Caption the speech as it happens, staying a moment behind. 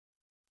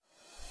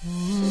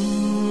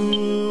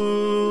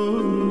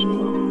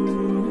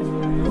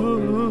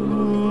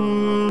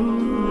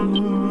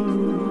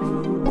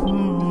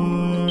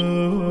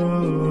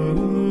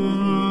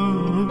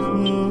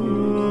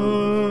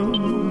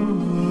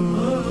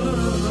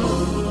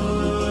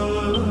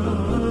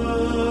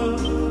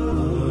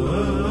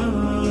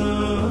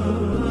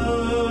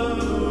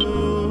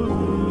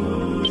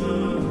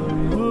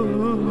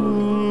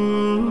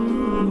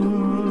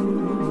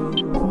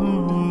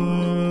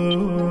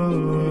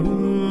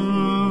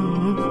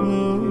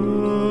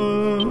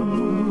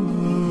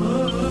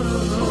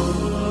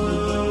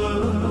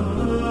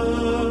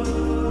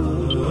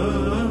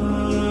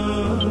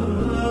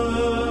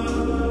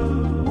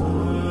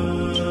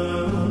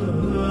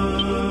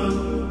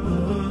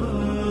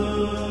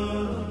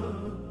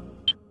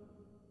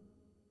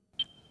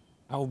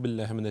أعوذ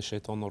بالله من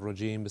الشيطان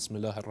الرجيم بسم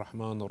الله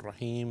الرحمن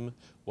الرحيم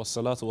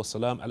والصلاة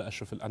والسلام على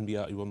أشرف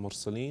الأنبياء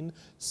والمرسلين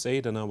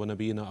سيدنا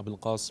ونبينا أبي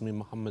القاسم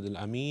محمد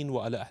الأمين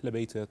وعلى أهل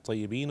بيته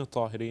الطيبين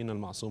الطاهرين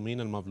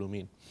المعصومين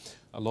المظلومين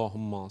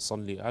اللهم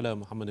صل على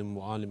محمد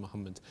وآل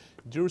Muhammad.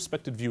 Dear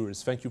respected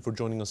viewers, thank you for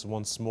joining us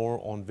once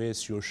more on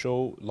this, your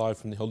show, live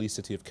from the holy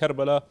city of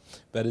Karbala.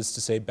 That is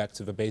to say, back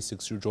to the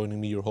basics. You're joining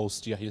me, your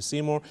host, Yahya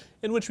Seymour,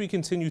 in which we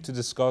continue to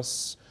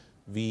discuss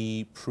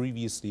the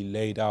previously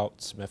laid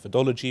out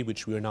methodology,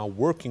 which we are now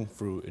working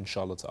through,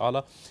 inshallah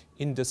ta'ala,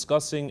 in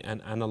discussing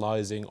and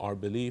analyzing our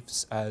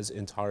beliefs as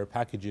entire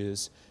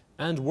packages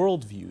and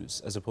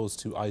worldviews, as opposed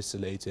to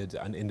isolated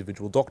and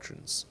individual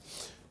doctrines.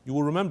 You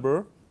will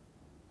remember,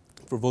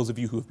 for those of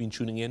you who have been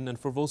tuning in, and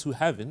for those who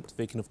haven't,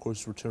 they can of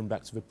course return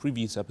back to the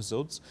previous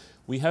episodes,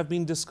 we have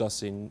been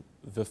discussing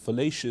the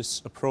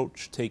fallacious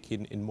approach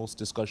taken in most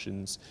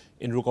discussions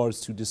in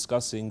regards to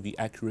discussing the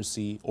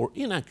accuracy or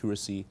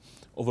inaccuracy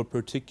of a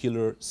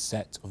particular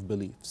set of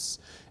beliefs,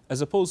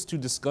 as opposed to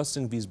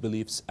discussing these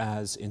beliefs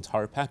as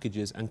entire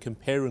packages and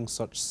comparing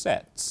such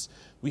sets.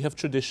 We have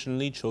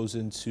traditionally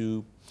chosen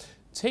to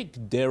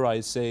take, dare I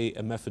say,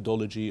 a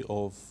methodology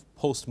of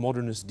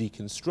postmodernist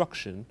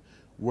deconstruction,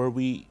 where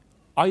we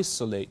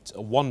isolate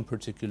one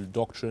particular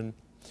doctrine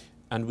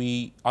and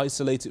we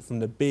isolate it from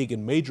the big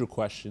and major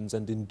questions,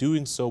 and in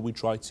doing so we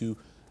try to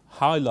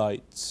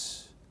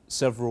highlight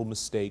several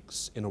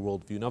mistakes in a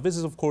worldview. Now this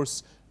is of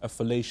course a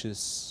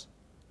fallacious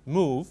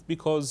move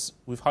because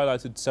we've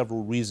highlighted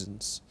several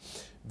reasons.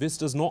 This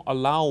does not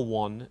allow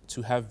one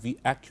to have the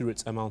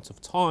accurate amount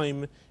of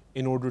time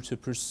in order to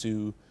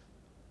pursue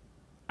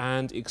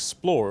and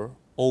explore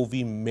all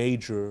the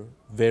major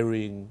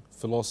varying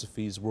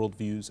philosophies,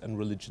 worldviews, and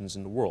religions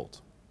in the world.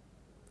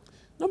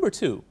 Number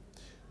two,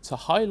 to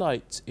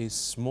highlight a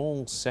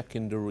small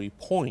secondary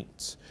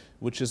point,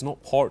 which is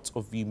not part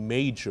of the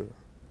major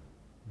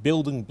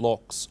building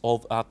blocks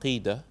of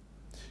Aqidah,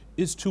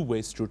 is to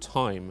waste your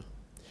time.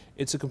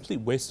 It's a complete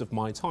waste of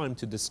my time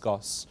to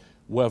discuss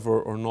whether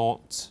or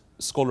not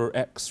scholar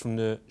X from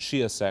the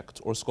Shia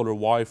sect or scholar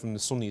Y from the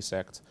Sunni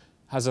sect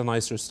has a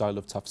nicer style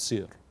of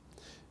tafsir.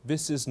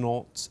 This is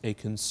not a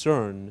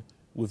concern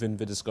within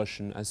the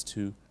discussion as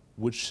to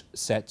which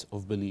set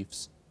of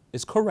beliefs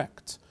is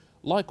correct.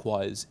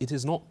 Likewise, it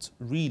is not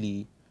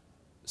really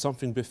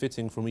something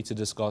befitting for me to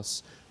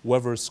discuss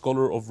whether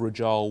scholar of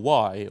Rijal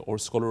Y or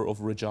scholar of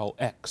Rijal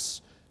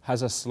X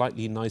has a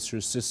slightly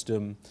nicer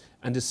system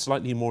and is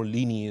slightly more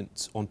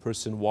lenient on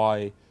person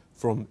Y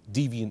from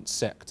deviant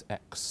sect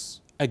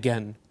X.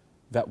 Again,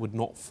 that would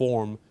not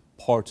form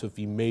part of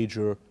the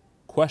major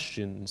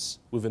questions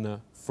within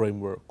a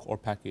framework or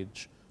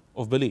package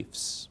of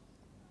beliefs.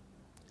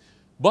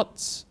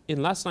 But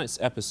in last night's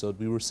episode,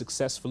 we were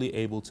successfully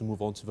able to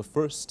move on to the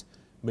first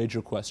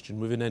major question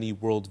within any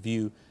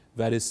worldview,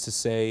 that is to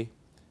say,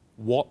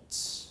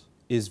 what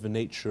is the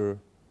nature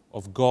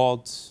of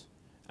God?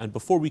 And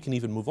before we can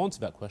even move on to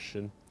that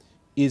question,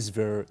 is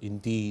there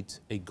indeed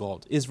a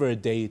God? Is there a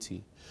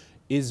deity?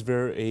 Is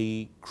there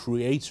a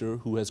creator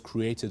who has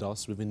created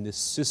us within this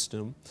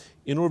system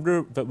in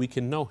order that we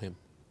can know him?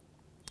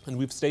 And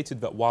we've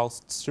stated that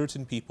whilst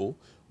certain people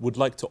would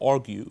like to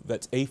argue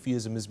that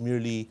atheism is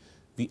merely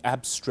the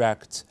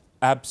abstract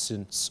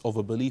absence of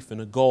a belief in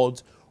a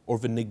God or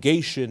the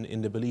negation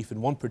in the belief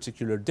in one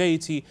particular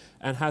deity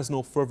and has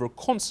no further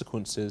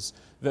consequences,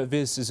 that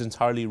this is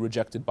entirely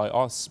rejected by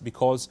us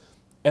because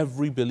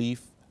every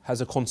belief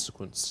has a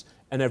consequence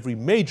and every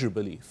major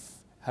belief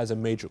has a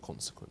major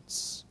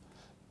consequence.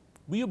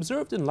 We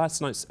observed in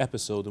last night's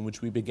episode, in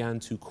which we began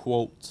to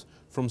quote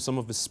from some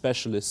of the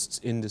specialists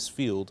in this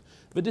field,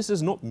 but this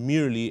is not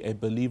merely a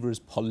believer's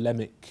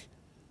polemic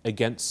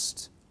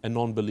against a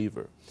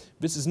non-believer.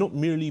 This is not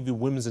merely the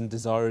whims and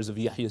desires of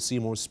Yahya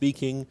Seymour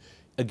speaking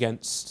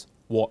against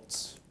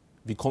what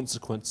the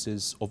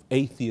consequences of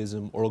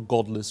atheism or a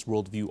godless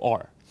worldview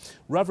are.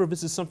 Rather,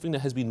 this is something that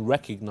has been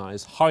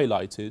recognized,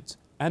 highlighted,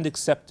 and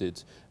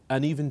accepted,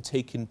 and even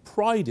taken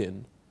pride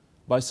in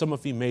by some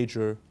of the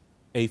major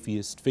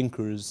atheist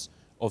thinkers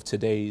of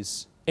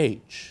today's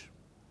age.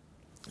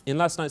 In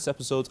last night's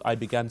episode, I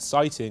began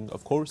citing,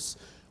 of course,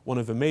 one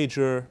of the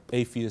major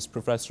atheist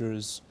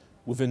professors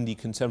within the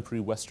contemporary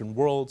Western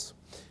world,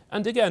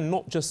 and again,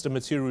 not just a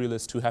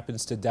materialist who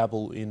happens to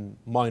dabble in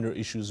minor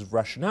issues of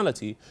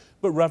rationality,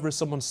 but rather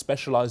someone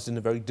specialized in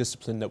the very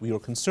discipline that we are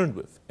concerned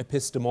with,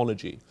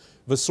 epistemology,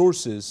 the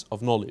sources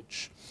of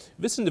knowledge.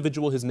 This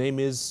individual, his name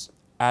is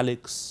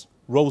Alex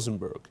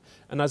Rosenberg,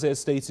 and as I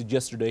stated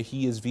yesterday,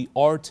 he is the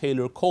R.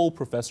 Taylor Cole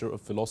Professor of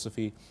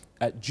Philosophy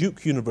at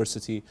Duke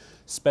University,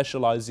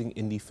 specializing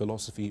in the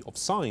philosophy of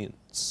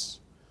science,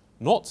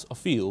 not a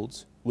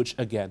field which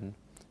again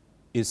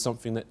is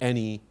something that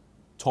any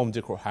Tom,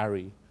 Dick or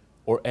Harry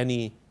or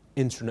any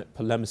internet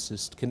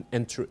polemicist can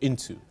enter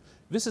into.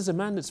 This is a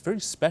man that's very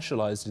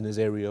specialized in his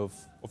area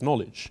of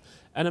knowledge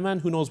and a man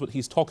who knows what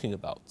he's talking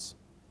about.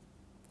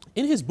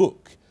 In his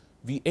book,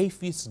 The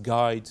Atheist's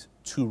Guide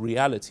to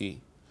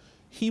Reality,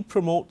 he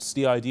promotes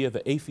the idea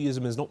that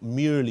atheism is not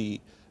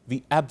merely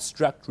the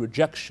abstract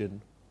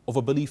rejection of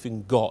a belief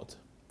in God,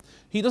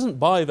 He doesn't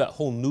buy that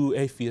whole new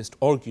atheist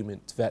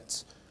argument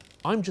that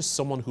I'm just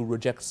someone who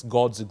rejects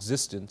God's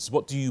existence.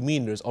 What do you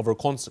mean there's other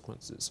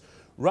consequences?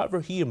 Rather,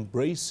 he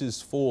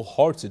embraces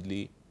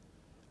full-heartedly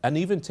and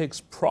even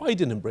takes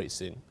pride in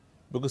embracing,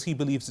 because he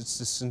believes it's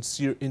the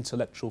sincere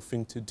intellectual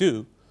thing to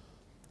do,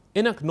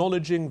 in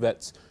acknowledging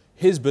that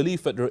his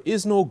belief that there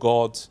is no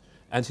God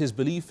and his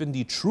belief in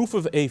the truth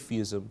of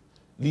atheism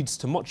leads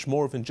to much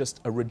more than just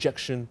a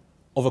rejection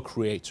of a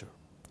creator.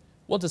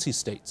 What does he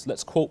state?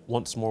 Let's quote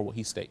once more what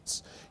he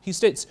states. He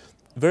states,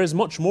 there is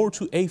much more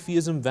to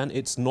atheism than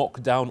its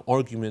knockdown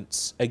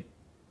arguments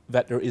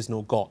that there is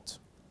no God.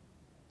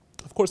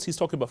 Of course, he's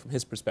talking about from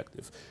his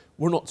perspective.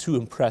 We're not too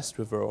impressed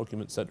with their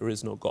arguments that there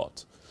is no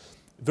God.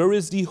 There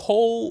is the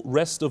whole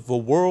rest of the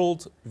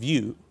world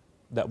view,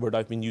 that word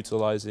I've been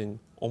utilizing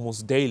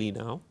almost daily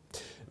now,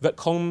 that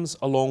comes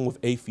along with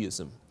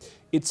atheism.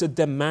 It's a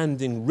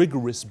demanding,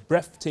 rigorous,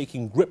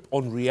 breathtaking grip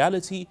on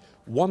reality,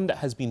 one that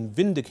has been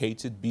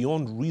vindicated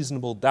beyond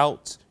reasonable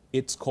doubt.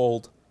 It's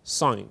called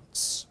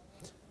science.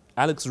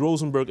 Alex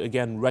Rosenberg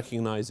again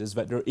recognizes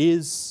that there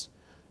is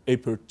a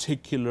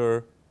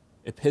particular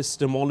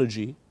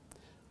epistemology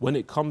when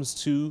it comes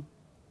to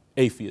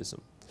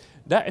atheism.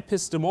 That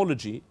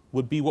epistemology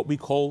would be what we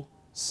call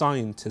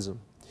scientism.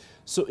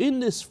 So in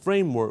this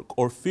framework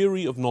or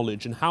theory of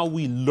knowledge and how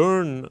we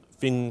learn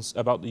things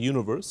about the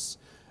universe,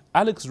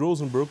 Alex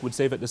Rosenberg would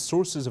say that the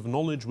sources of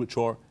knowledge which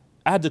are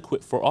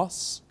adequate for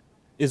us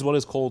is what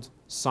is called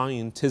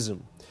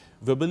scientism.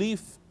 The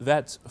belief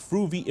that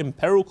through the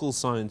empirical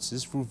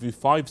sciences, through the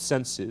five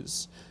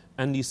senses,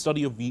 and the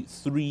study of the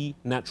three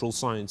natural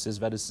sciences,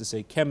 that is to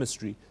say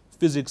chemistry,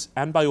 physics,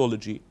 and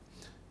biology,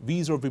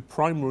 these are the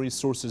primary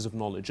sources of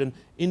knowledge. And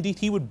indeed,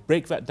 he would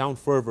break that down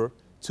further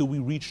till we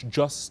reach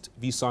just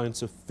the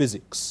science of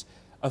physics.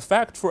 A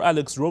fact for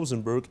Alex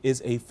Rosenberg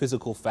is a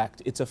physical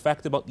fact. It's a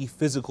fact about the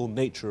physical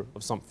nature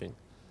of something.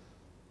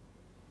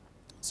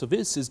 So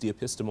this is the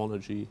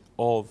epistemology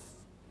of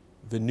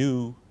the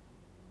new,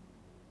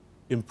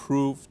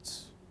 improved,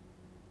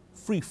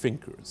 free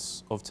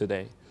thinkers of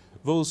today.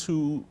 Those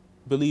who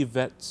believe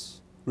that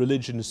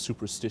religion is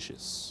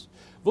superstitious.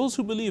 Those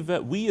who believe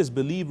that we as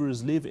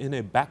believers live in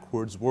a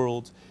backwards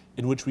world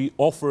in which we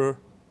offer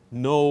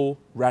no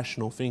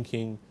rational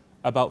thinking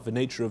about the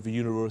nature of the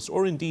universe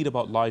or indeed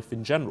about life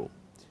in general.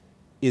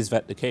 Is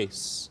that the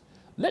case?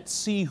 Let's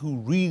see who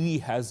really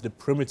has the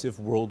primitive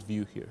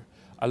worldview here.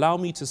 Allow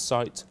me to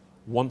cite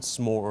once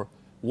more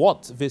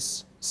what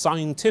this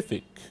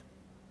scientific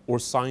or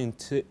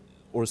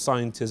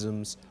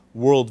scientism's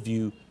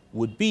worldview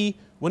would be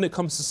when it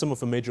comes to some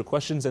of the major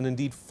questions. And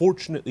indeed,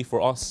 fortunately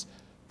for us,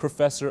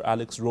 Professor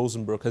Alex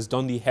Rosenberg has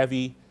done the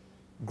heavy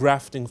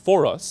grafting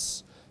for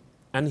us.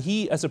 And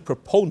he, as a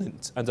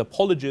proponent and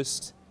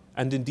apologist,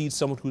 and indeed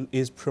someone who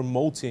is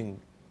promoting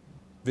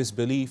this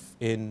belief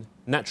in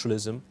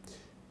naturalism,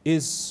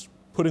 is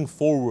putting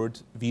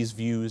forward these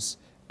views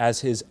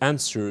as his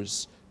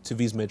answers to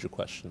these major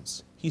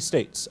questions. He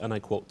states, and I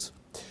quote,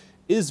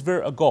 "Is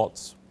there a God?"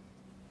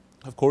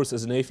 Of course,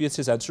 as an atheist,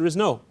 his answer is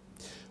no.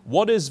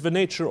 What is the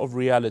nature of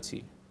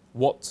reality?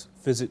 What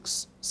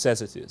physics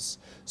says it is.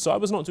 So I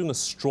was not doing a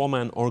straw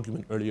man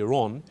argument earlier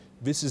on.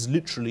 This is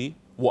literally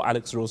what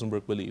Alex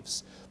Rosenberg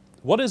believes.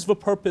 What is the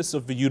purpose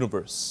of the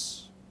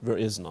universe? There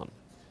is none.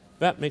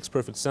 That makes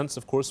perfect sense,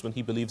 of course, when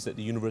he believes that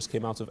the universe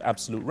came out of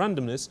absolute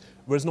randomness.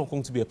 There's not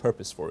going to be a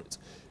purpose for it.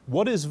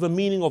 What is the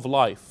meaning of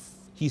life?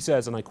 He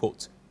says, and I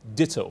quote,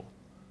 "Ditto.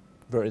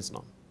 There is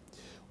none."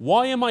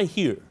 Why am I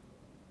here?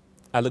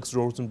 Alex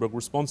Rosenberg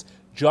responds,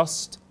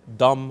 "Just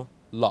dumb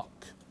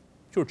luck.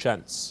 Pure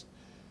chance."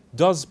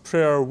 Does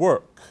prayer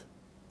work?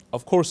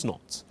 Of course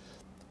not.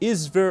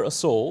 Is there a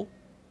soul?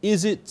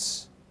 Is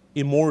it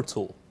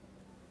immortal?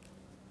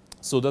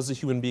 So does a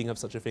human being have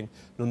such a thing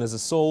known as a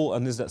soul,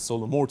 and is that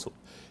soul immortal?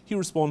 He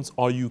responds,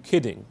 "Are you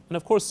kidding?" And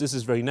of course this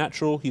is very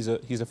natural. He's a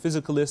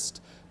physicalist,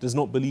 does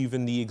not believe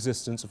in the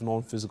existence of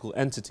non-physical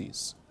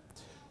entities.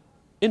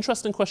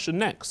 Interesting question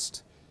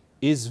next.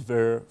 Is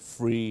there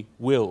free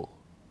will?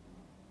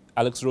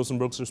 Alex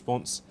Rosenberg's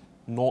response,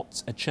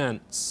 "Not a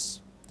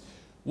chance."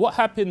 What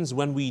happens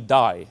when we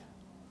die?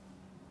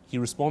 He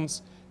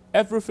responds,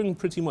 "Everything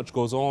pretty much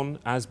goes on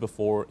as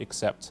before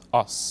except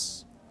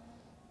us."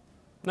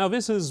 Now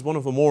this is one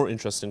of the more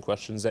interesting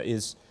questions that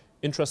is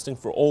interesting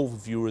for all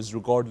viewers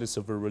regardless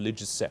of a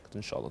religious sect,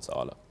 inshallah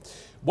ta'ala.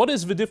 What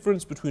is the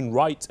difference between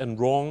right and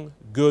wrong,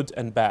 good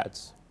and bad?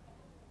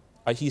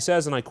 He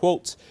says, and I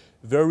quote,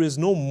 "There is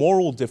no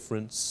moral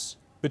difference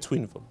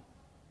between them."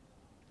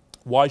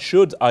 Why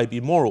should I be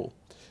moral?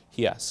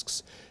 He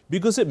asks.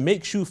 Because it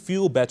makes you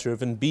feel better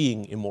than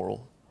being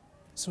immoral.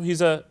 So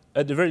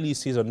at the very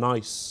least, he's a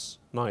nice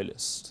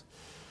nihilist.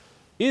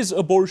 Is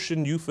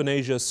abortion,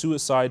 euthanasia,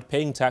 suicide,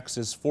 paying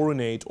taxes, foreign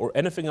aid, or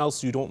anything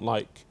else you don't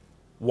like,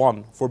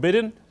 1,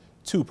 forbidden,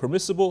 2,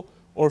 permissible,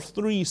 or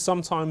 3,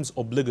 sometimes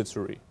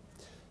obligatory?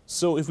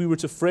 So if we were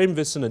to frame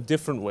this in a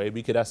different way,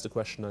 we could ask the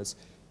question as,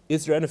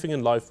 is there anything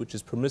in life which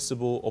is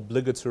permissible,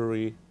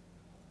 obligatory,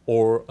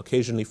 or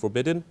occasionally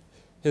forbidden?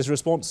 His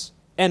response,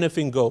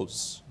 anything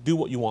goes. Do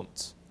what you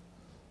want.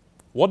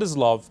 What is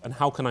love and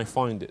how can I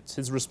find it?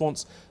 His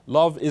response,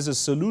 love is a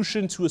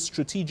solution to a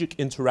strategic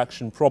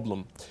interaction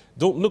problem.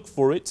 Don't look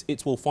for it,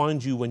 it will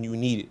find you when you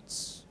need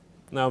it.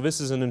 Now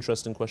this is an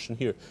interesting question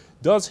here.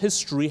 Does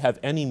history have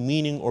any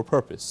meaning or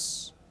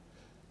purpose?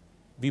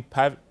 The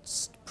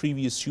past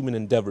previous human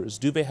endeavors,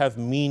 do they have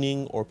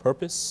meaning or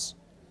purpose?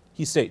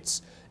 He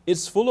states,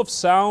 it's full of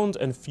sound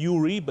and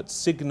fury but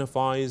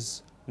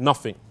signifies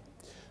nothing.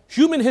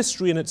 Human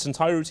history in its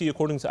entirety,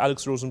 according to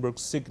Alex Rosenberg,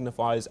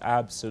 signifies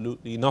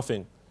absolutely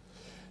nothing.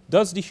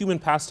 Does the human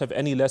past have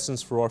any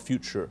lessons for our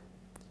future?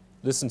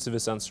 Listen to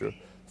this answer.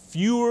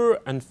 Fewer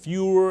and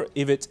fewer,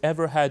 if it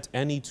ever had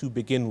any to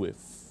begin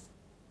with.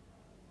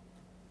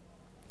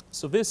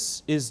 So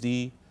this is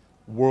the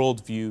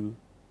worldview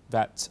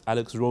that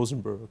Alex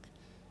Rosenberg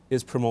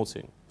is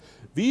promoting.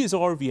 These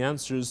are the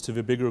answers to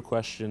the bigger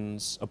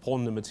questions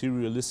upon the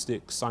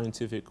materialistic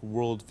scientific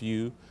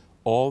worldview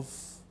of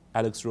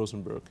Alex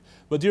Rosenberg.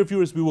 But dear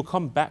viewers, we will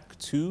come back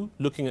to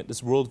looking at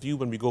this worldview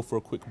when we go for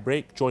a quick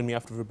break. Join me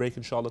after the break,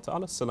 inshallah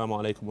ta'ala. Assalamu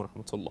alaikum wa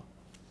rahmatullah.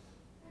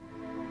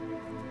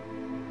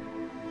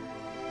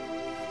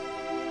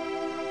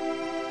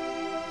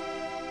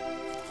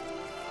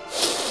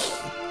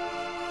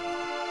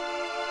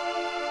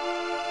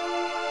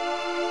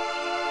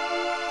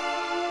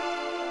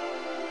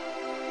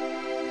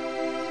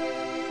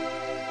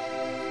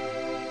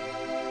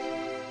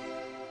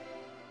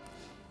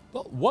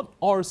 But what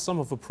are some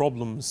of the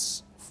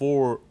problems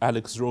for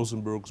Alex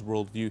Rosenberg's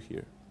worldview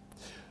here?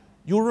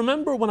 You'll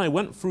remember when I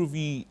went through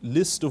the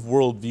list of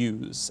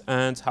worldviews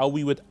and how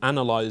we would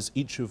analyze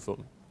each of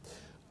them.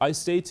 I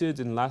stated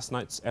in last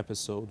night's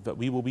episode that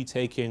we will be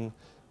taking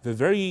the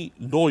very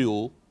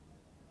loyal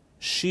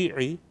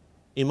Shi'i,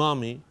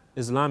 Imami,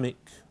 Islamic,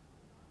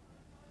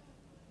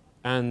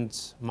 and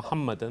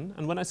Muhammadan.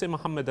 And when I say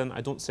Muhammadan,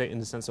 I don't say it in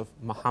the sense of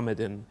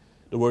Muhammadan,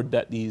 the word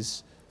that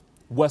these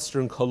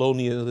Western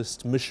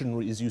colonialist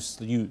missionaries used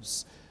to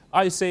use.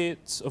 I say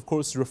it, of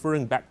course,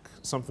 referring back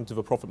something to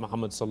the Prophet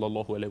Muhammad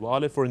sallallahu alaihi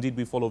wasallam, for indeed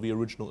we follow the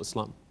original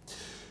Islam.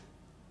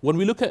 When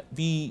we look at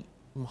the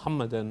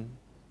Muhammadan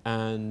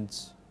and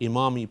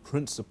Imami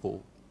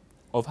principle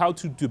of how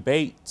to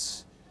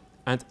debate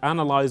and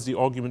analyze the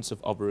arguments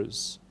of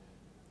others,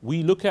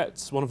 we look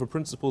at one of the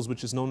principles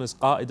which is known as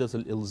qa'idat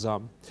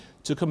al-ilzam,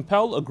 to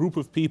compel a group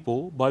of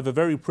people by the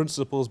very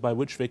principles by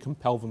which they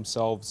compel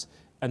themselves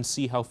and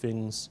see how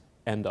things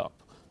end up.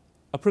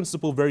 A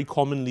principle very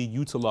commonly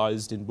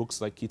utilized in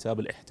books like Kitab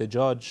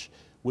al-Ihtijaj,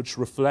 which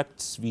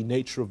reflects the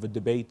nature of the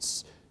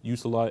debates,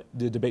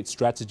 the debate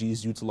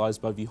strategies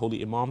utilized by the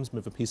holy imams,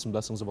 may the peace and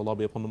blessings of Allah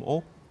be upon them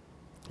all.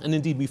 And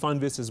indeed we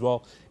find this as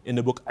well in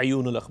the book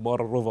Ayun al-Akhbar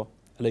al-Rudha,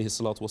 alayhi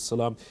salatu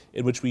wassalam,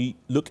 in which we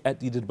look at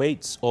the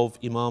debates of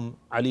Imam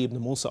Ali ibn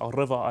Musa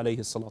al-Rida, alayhi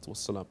salatu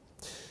wassalam.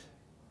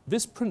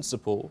 This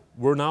principle,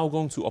 we're now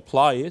going to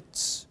apply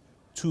it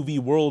to the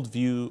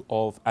worldview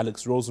of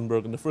Alex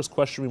Rosenberg. And the first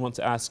question we want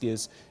to ask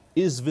is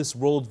this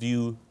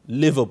worldview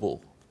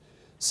livable?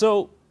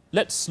 So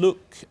let's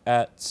look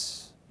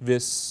at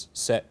this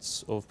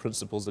set of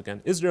principles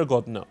again. Is there a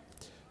God? No.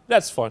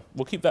 That's fine.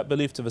 We'll keep that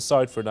belief to the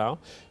side for now,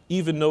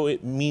 even though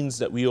it means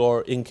that we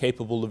are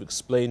incapable of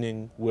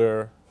explaining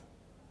where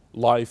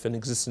life and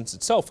existence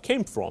itself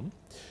came from.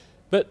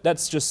 But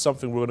that's just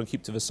something we're going to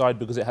keep to the side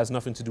because it has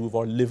nothing to do with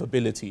our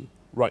livability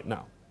right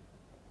now.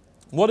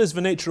 What is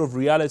the nature of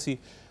reality?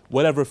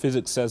 Whatever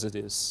physics says it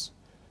is.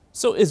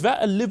 So is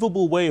that a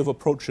livable way of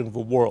approaching the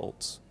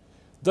world?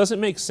 Does it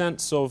make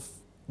sense of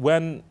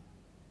when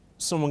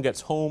someone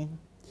gets home,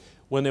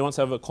 when they want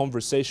to have a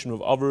conversation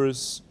with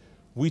others,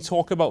 we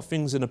talk about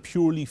things in a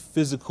purely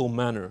physical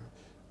manner.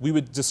 We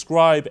would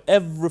describe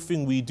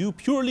everything we do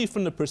purely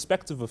from the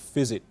perspective of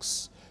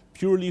physics,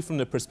 purely from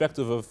the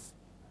perspective of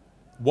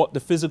what the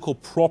physical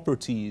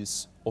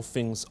properties of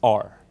things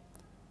are.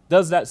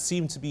 Does that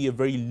seem to be a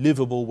very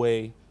livable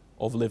way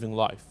of living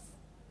life?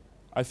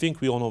 I think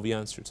we all know the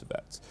answer to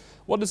that.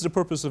 What is the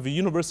purpose of the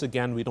universe?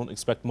 Again, we don't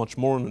expect much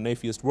more in an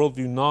atheist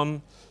worldview.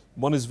 None.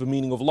 What is the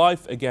meaning of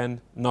life? Again,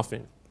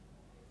 nothing.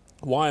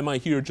 Why am I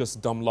here? Just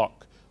dumb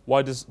luck.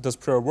 Why does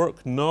prayer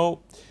work?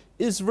 No.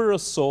 Is there a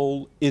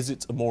soul? Is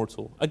it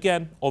immortal?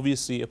 Again,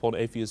 obviously, upon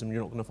atheism,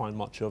 you're not going to find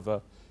much of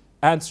an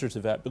answer to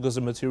that because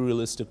a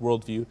materialistic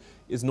worldview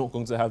is not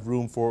going to have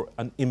room for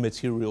an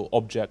immaterial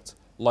object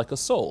like a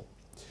soul.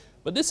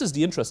 But this is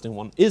the interesting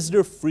one. Is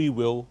there free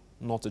will?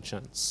 Not a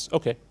chance.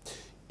 Okay.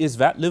 Is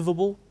that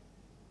livable?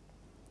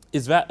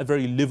 Is that a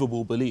very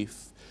livable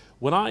belief?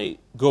 When I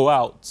go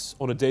out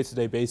on a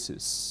day-to-day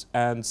basis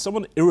and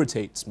someone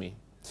irritates me,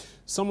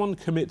 someone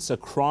commits a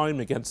crime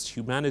against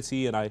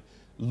humanity and I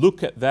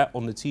look at that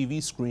on the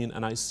TV screen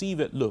and I see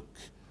that, look,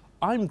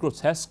 I'm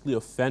grotesquely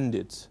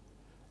offended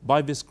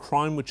by this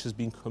crime which has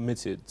been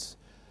committed,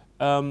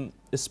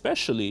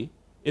 especially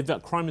if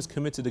that crime is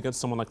committed against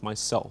someone like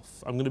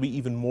myself. I'm going to be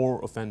even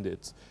more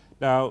offended.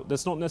 Now,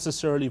 that's not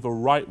necessarily the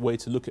right way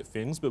to look at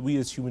things, but we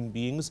as human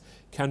beings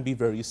can be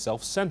very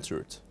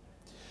self-centered.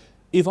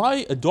 If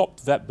I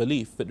adopt that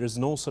belief that there's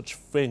no such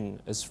thing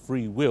as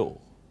free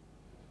will,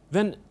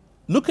 then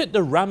look at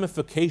the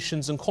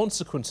ramifications and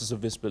consequences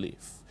of this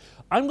belief.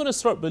 I'm going to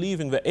start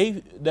believing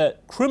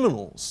that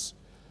criminals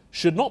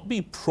should not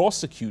be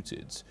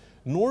prosecuted,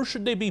 nor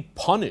should they be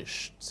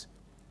punished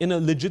in a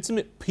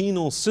legitimate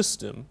penal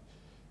system,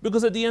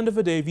 because at the end of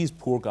the day, these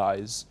poor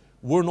guys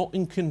were not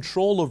in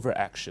control of their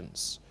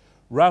actions.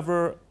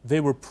 Rather, they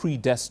were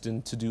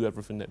predestined to do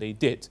everything that they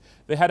did.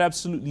 They had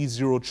absolutely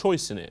zero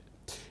choice in it.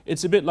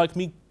 It's a bit like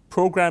me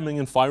programming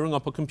and firing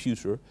up a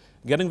computer,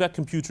 getting that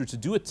computer to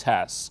do a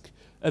task,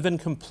 and then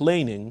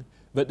complaining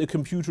that the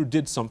computer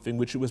did something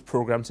which it was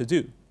programmed to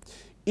do.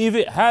 If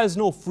it has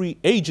no free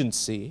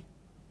agency,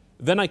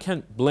 then I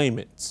can't blame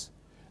it.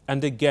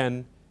 And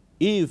again,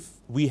 if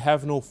we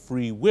have no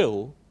free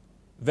will,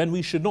 then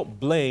we should not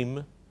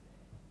blame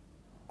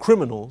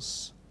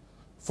criminals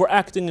for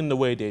acting in the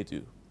way they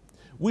do.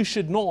 We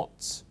should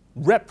not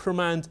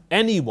reprimand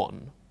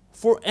anyone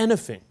for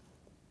anything.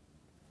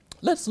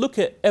 Let's look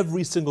at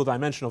every single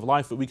dimension of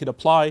life that we could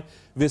apply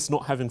this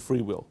not having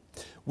free will.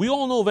 We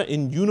all know that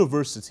in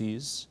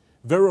universities,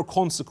 there are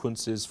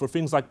consequences for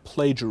things like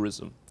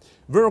plagiarism.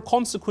 There are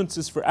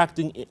consequences for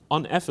acting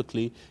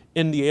unethically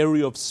in the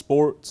area of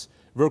sport.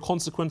 There are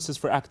consequences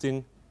for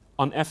acting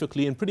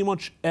unethically in pretty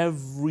much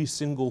every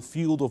single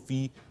field of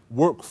the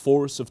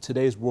workforce of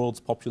today's world's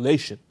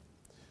population.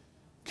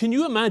 Can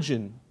you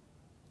imagine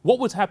what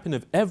would happen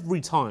if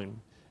every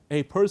time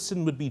a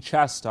person would be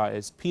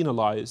chastised,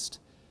 penalized,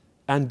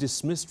 and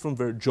dismissed from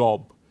their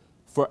job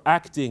for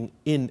acting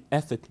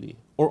unethically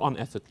or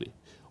unethically?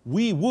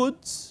 We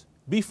would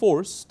be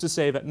forced to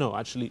say that no,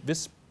 actually,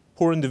 this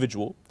poor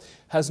individual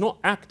has not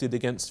acted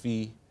against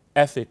the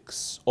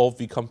ethics of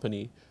the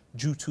company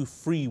due to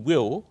free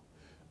will,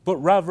 but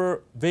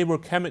rather they were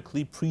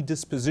chemically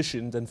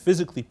predispositioned and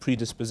physically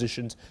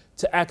predispositioned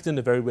to act in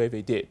the very way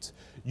they did.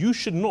 You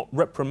should not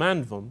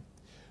reprimand them,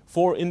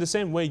 for in the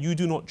same way you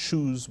do not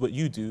choose what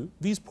you do,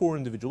 these poor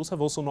individuals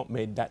have also not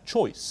made that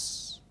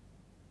choice.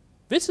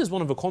 This is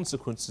one of the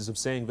consequences of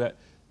saying that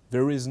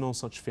there is no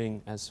such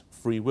thing as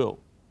free will.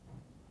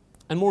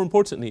 And more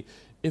importantly,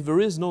 if there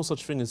is no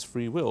such thing as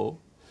free will,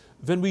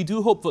 then we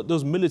do hope that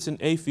those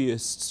militant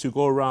atheists who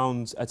go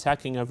around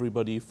attacking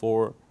everybody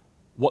for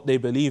what they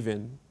believe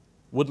in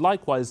would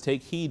likewise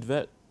take heed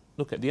that,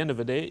 look, at the end of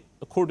the day,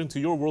 according to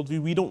your worldview,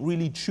 we don't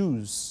really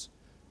choose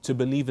to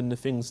believe in the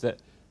things that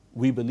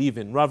we believe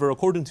in. Rather,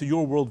 according to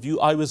your worldview,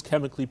 I was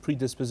chemically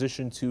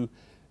predispositioned to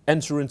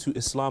enter into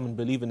Islam and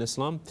believe in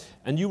Islam,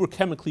 and you were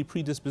chemically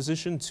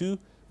predispositioned to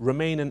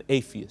remain an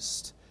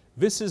atheist.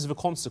 This is the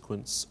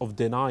consequence of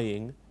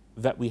denying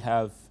that we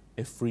have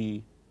a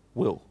free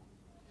will.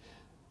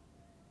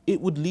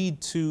 It would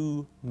lead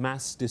to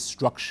mass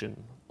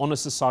destruction on a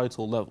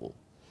societal level.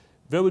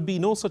 There would be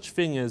no such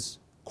thing as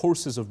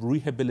courses of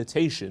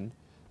rehabilitation,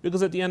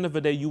 because at the end of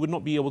the day, you would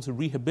not be able to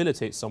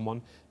rehabilitate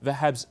someone that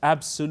has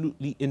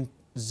absolutely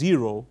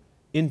zero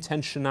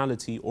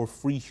intentionality or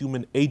free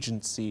human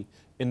agency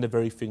in the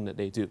very thing that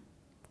they do.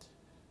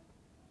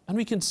 And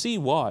we can see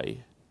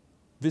why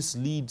this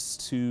leads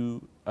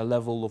to a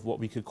level of what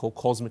we could call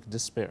cosmic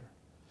despair.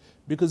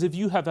 Because if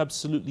you have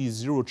absolutely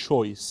zero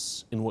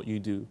choice in what you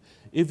do,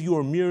 if you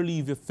are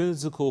merely the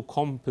physical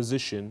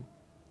composition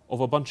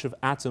of a bunch of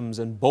atoms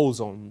and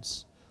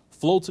bosons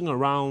floating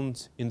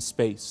around in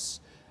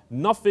space,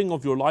 nothing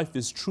of your life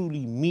is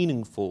truly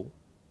meaningful.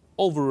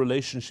 All the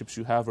relationships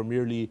you have are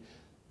merely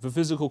the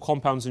physical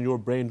compounds in your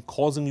brain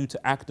causing you to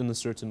act in a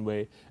certain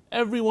way.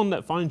 Everyone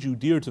that finds you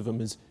dear to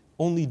them is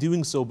only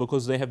doing so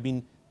because they have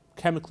been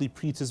chemically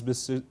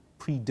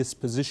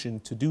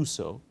predispositioned to do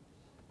so.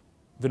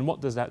 Then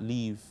what does that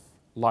leave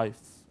life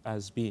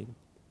as being?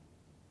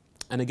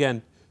 And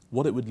again,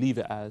 what it would leave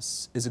it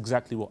as is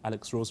exactly what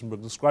Alex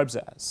Rosenberg describes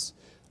it as.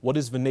 What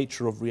is the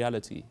nature of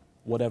reality?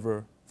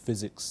 Whatever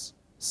physics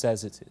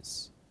says it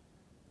is.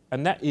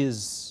 And that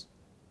is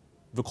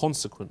the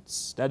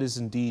consequence. That is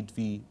indeed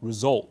the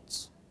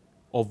result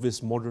of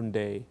this modern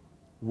day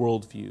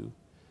worldview,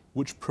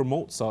 which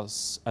promotes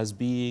us as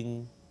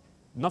being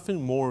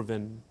nothing more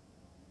than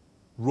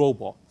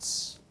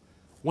robots.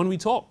 When we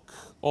talk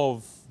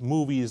of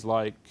movies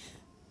like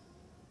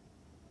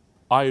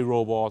I,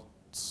 Robot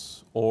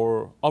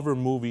or other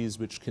movies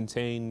which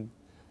contain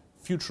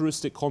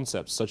futuristic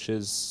concepts such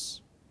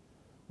as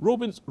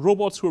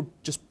robots who are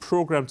just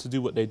programmed to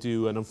do what they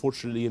do, and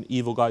unfortunately an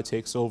evil guy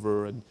takes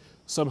over and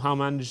somehow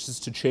manages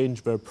to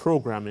change their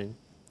programming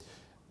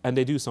and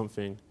they do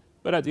something,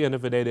 but at the end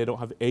of the day they don't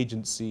have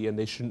agency and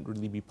they shouldn't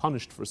really be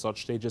punished for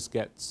such, they just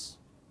get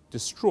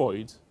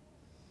destroyed.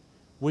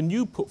 When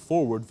you put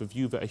forward the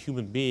view that a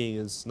human being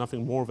is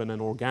nothing more than an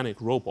organic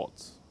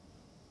robot,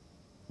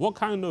 what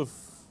kind of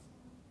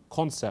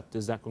concept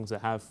is that going to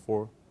have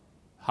for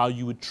how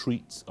you would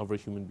treat other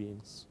human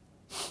beings?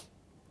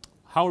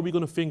 How are we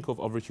going to think of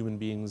other human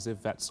beings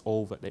if that's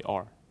all that they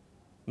are?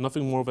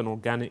 Nothing more than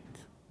organic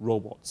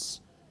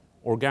robots,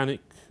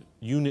 organic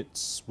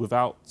units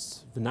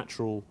without the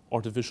natural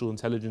artificial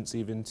intelligence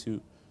even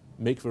to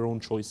make their own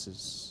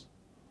choices.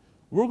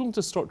 We're going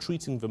to start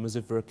treating them as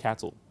if they're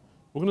cattle.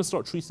 We're going to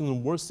start treating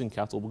them worse than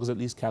cattle, because at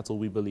least cattle,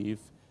 we believe,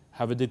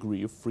 have a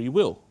degree of free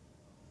will.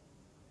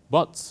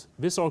 But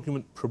this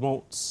argument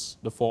promotes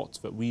the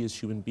thought that we as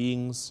human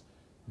beings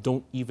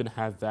don't even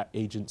have that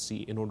agency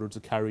in order to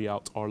carry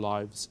out our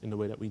lives in the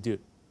way that we do.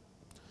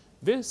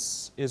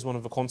 This is one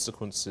of the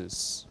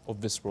consequences of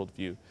this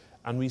worldview,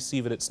 and we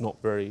see that it's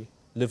not very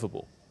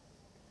livable.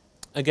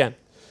 Again,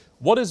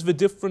 what is the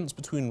difference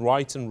between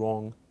right and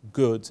wrong,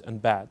 good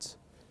and bad?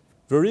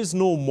 There is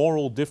no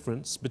moral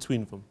difference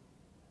between them.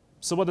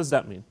 So what does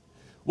that mean?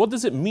 What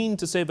does it mean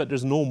to say that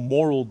there's no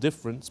moral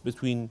difference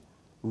between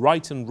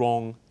right and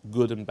wrong,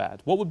 good and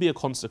bad? What would be a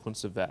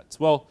consequence of that?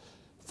 Well,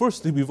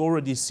 firstly, we've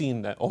already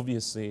seen that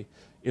obviously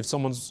if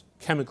someone's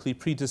chemically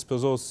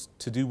predisposed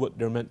to do what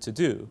they're meant to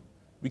do,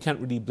 we can't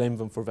really blame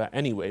them for that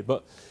anyway.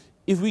 But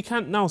if we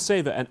can't now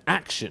say that an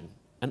action,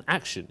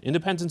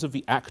 independent of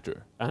the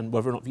actor and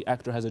whether or not the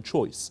actor has a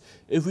choice,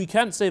 if we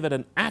can't say that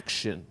an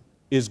action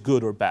is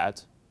good or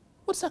bad,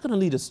 what's that going to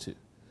lead us to?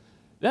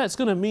 That's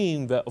going to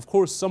mean that, of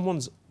course,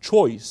 someone's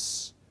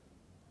choice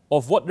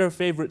of what their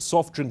favorite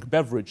soft drink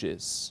beverage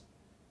is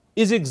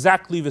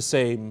exactly the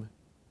same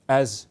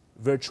as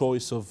their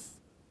choice of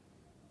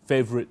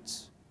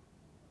favorite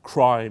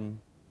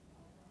crime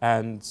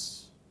and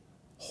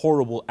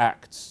horrible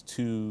act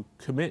to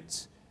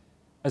commit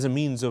as a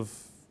means of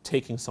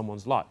taking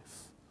someone's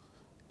life.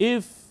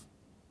 If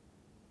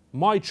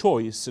my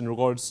choice in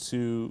regards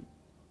to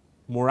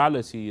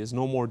morality is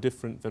no more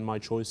different than my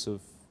choice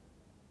of,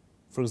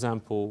 for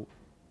example,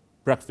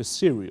 breakfast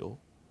cereal,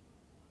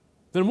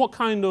 then what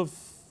kind of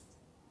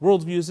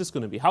worldview is this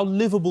going to be? How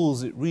livable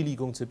is it really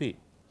going to be?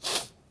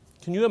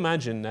 Can you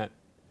imagine that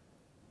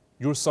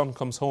your son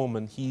comes home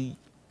and he,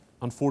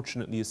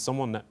 unfortunately, is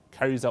someone that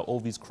carries out all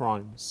these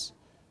crimes?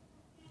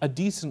 A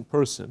decent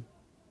person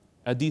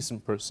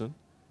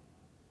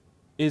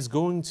is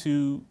going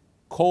to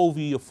call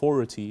the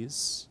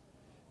authorities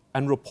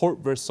and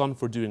report their son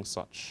for doing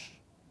such.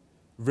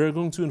 They're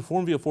going to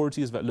inform the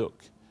authorities that,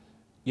 look,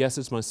 yes,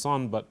 it's my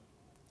son, but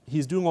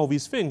he's doing all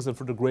these things, and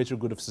for the greater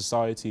good of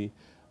society,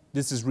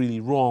 this is really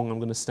wrong, I'm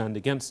going to stand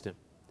against him.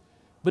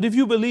 But if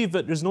you believe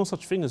that there's no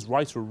such thing as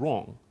right or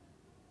wrong,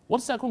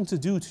 what's that going to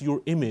do to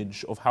your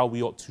image of how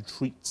we ought to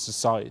treat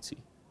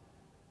society?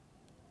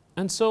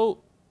 And so,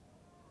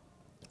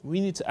 we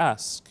need to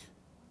ask,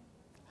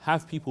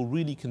 have people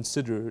really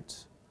considered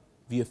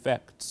the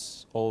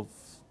effects of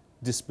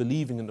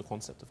disbelieving in the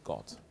concept of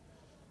God?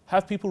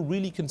 Have people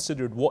really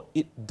considered what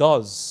it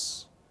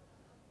does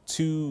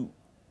to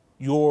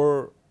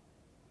your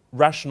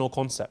rational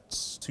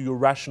concepts, to your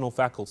rational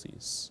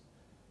faculties?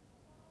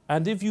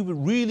 And if you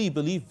really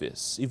believe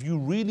this, if you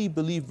really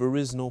believe there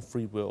is no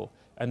free will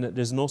and that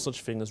there's no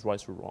such thing as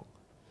right or wrong,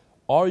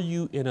 are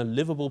you in a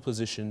livable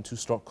position to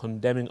start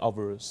condemning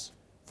others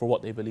for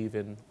what they believe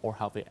in or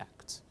how they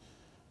act?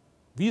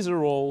 These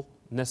are all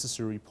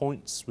necessary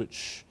points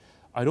which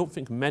I don't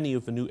think many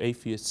of the new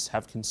atheists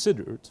have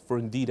considered, for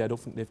indeed I don't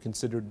think they've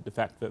considered the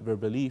fact that their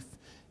belief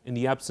in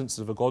the absence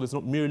of a God is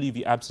not merely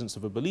the absence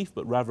of a belief,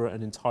 but rather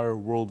an entire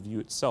worldview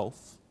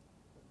itself.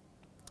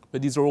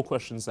 But these are all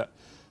questions that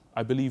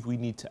I believe we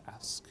need to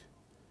ask.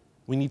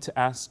 We need to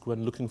ask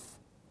when looking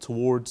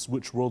towards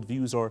which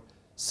worldviews are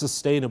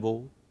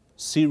sustainable,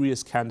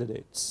 serious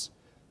candidates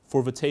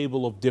for the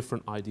table of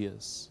different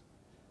ideas.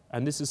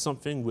 And this is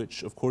something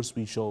which, of course,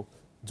 we shall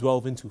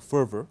delve into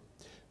further.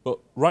 But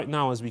right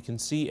now, as we can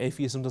see,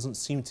 atheism doesn't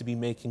seem to be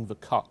making the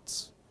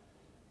cut.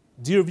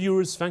 Dear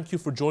viewers, thank you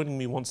for joining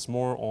me once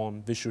more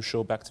on this your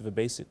show, Back to the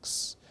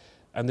Basics.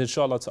 And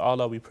inshallah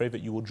ta'ala, we pray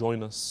that you will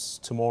join us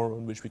tomorrow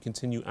in which we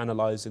continue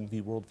analyzing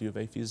the worldview of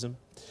atheism.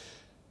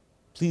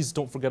 Please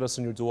don't forget us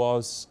in your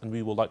du'as, and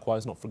we will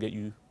likewise not forget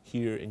you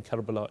here in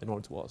Karbala in our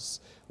du'as.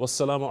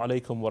 Wassalamu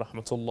alaikum wa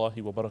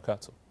rahmatullahi wa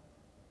barakatuh.